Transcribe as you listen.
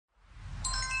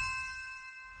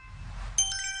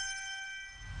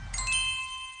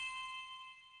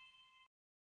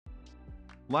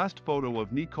Last photo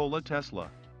of Nikola Tesla.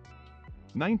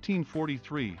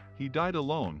 1943, he died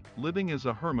alone, living as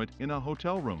a hermit in a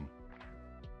hotel room.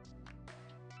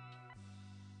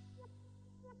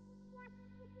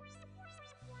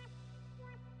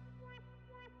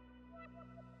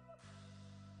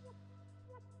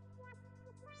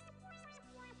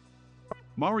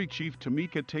 Maori chief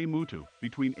Tamika Te Mutu,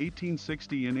 between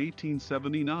 1860 and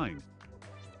 1879.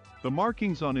 The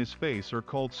markings on his face are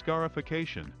called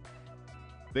scarification.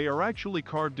 They are actually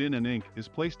carved in, and ink is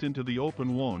placed into the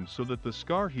open wound so that the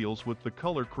scar heals with the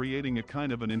color, creating a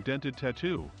kind of an indented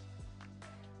tattoo.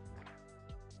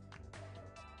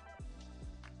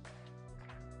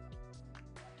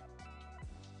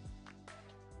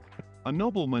 A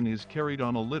nobleman is carried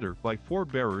on a litter by 4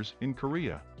 bearers in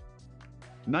Korea.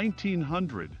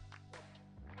 1900.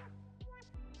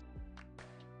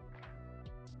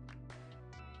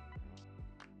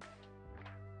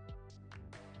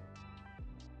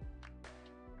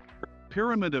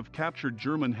 Pyramid of captured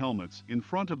German helmets in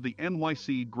front of the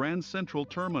NYC Grand Central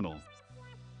Terminal.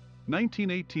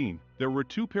 1918, there were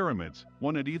 2 pyramids,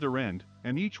 one at either end,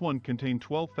 and each one contained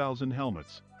 12,000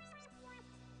 helmets.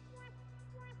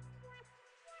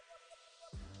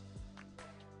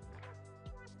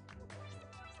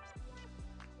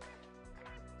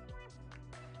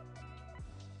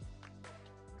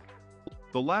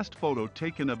 The last photo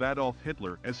taken of Adolf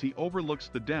Hitler as he overlooks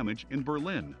the damage in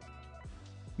Berlin.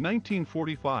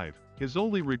 1945, his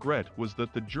only regret was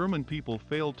that the German people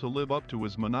failed to live up to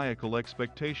his maniacal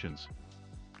expectations.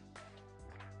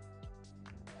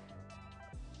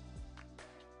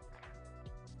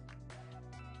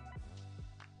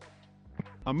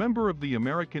 A member of the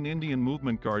American Indian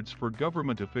Movement guards for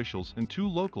government officials and 2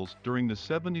 locals during the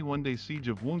 71-day siege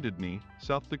of Wounded Knee,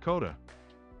 South Dakota.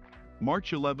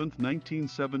 March 11,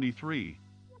 1973.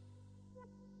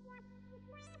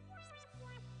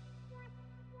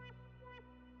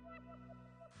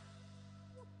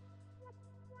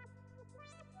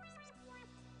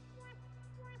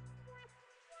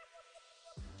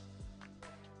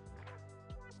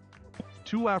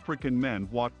 Two African men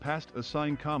walked past a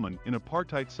sign common in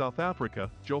apartheid South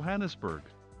Africa, Johannesburg.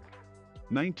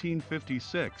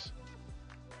 1956.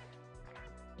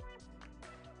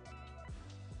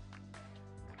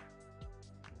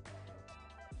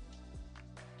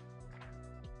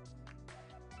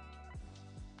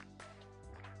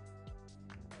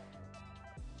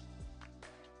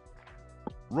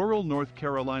 Rural North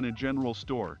Carolina General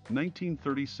Store,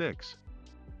 1936.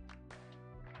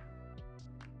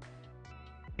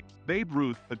 Babe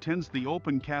Ruth attends the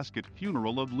open casket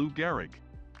funeral of Lou Gehrig.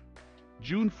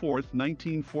 June 4,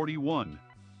 1941.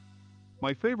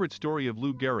 My favorite story of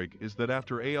Lou Gehrig is that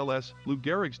after ALS, Lou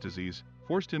Gehrig's disease,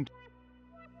 forced him to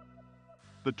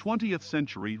the 20th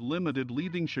Century Limited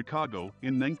leaving Chicago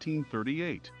in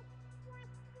 1938.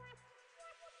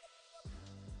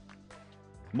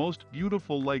 Most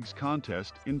Beautiful Legs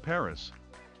Contest in Paris.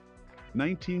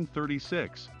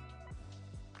 1936.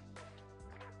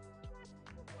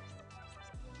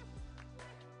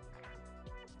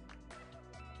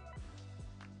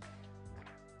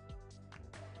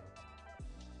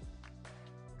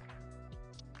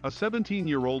 A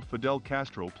 17-year-old Fidel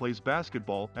Castro plays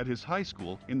basketball at his high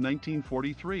school in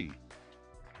 1943.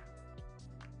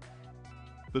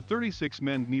 The 36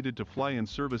 men needed to fly and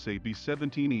service a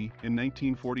B-17E in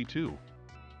 1942.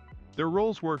 Their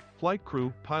roles were flight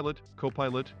crew, pilot,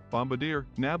 co-pilot, bombardier,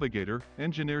 navigator,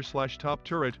 engineer/top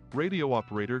turret, radio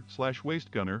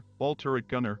operator/waist gunner, ball turret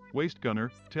gunner, waist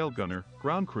gunner, tail gunner,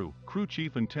 ground crew, crew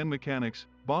chief and 10 mechanics,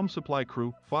 bomb supply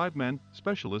crew, 5 men,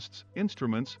 specialists,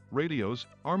 instruments, radios,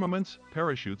 armaments,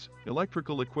 parachutes,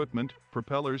 electrical equipment,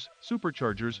 propellers,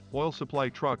 superchargers, oil supply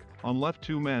truck, on left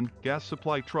 2 men, gas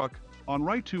supply truck, on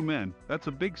right 2 men. That's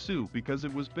a big Sioux because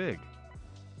it was big.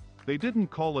 They didn't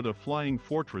call it a flying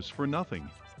fortress for nothing.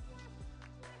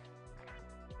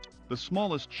 The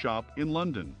smallest shop in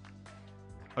London.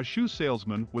 A shoe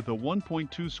salesman with a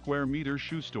 1.2 square meter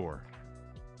shoe store.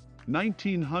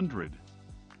 1900.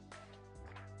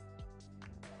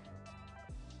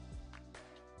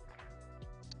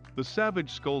 The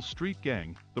Savage Skull Street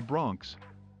Gang, the Bronx.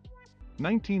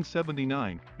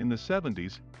 1979, in the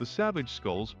 70s, the Savage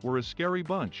Skulls were a scary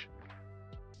bunch.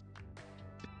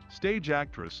 Stage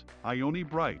actress, Ione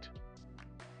Bright.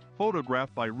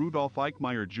 Photographed by Rudolph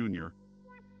Eichmeyer Jr.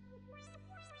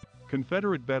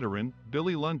 Confederate veteran,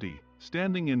 Billy Lundy,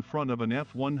 standing in front of an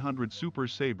F-100 Super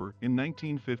Sabre in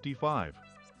 1955.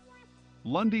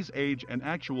 Lundy's age and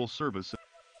actual service.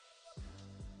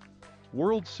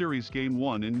 World Series Game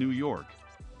 1 in New York.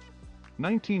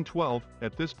 1912,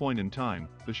 at this point in time,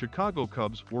 the Chicago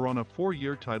Cubs were on a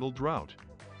 4-year title drought.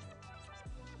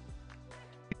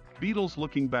 Beatles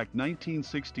Looking Back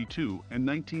 1962 and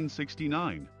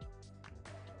 1969.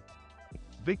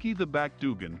 Vicky the Back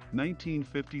Dugan,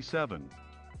 1957.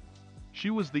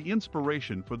 She was the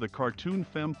inspiration for the cartoon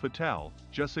femme fatale,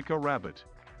 Jessica Rabbit.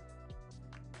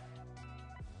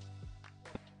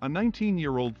 A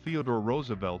 19-year-old Theodore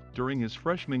Roosevelt during his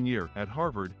freshman year at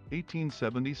Harvard,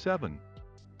 1877.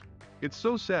 It's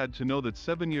so sad to know that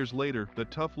 7 years later the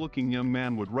tough-looking young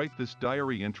man would write this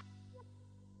diary entry.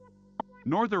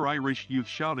 Northern Irish youth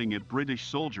shouting at British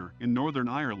soldier in Northern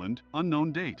Ireland,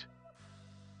 unknown date.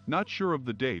 Not sure of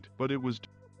the date, but it was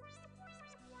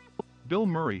Bill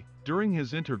Murray, during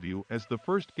his interview as the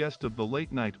first guest of the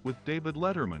Late Night with David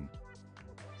Letterman.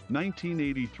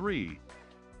 1983.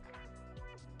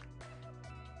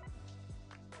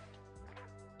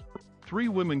 Three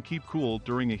women keep cool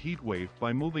during a heat wave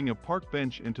by moving a park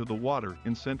bench into the water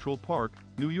in Central Park,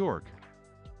 New York.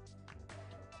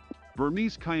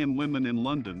 Burmese Cayenne women in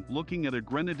London looking at a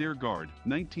Grenadier Guard,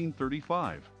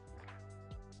 1935.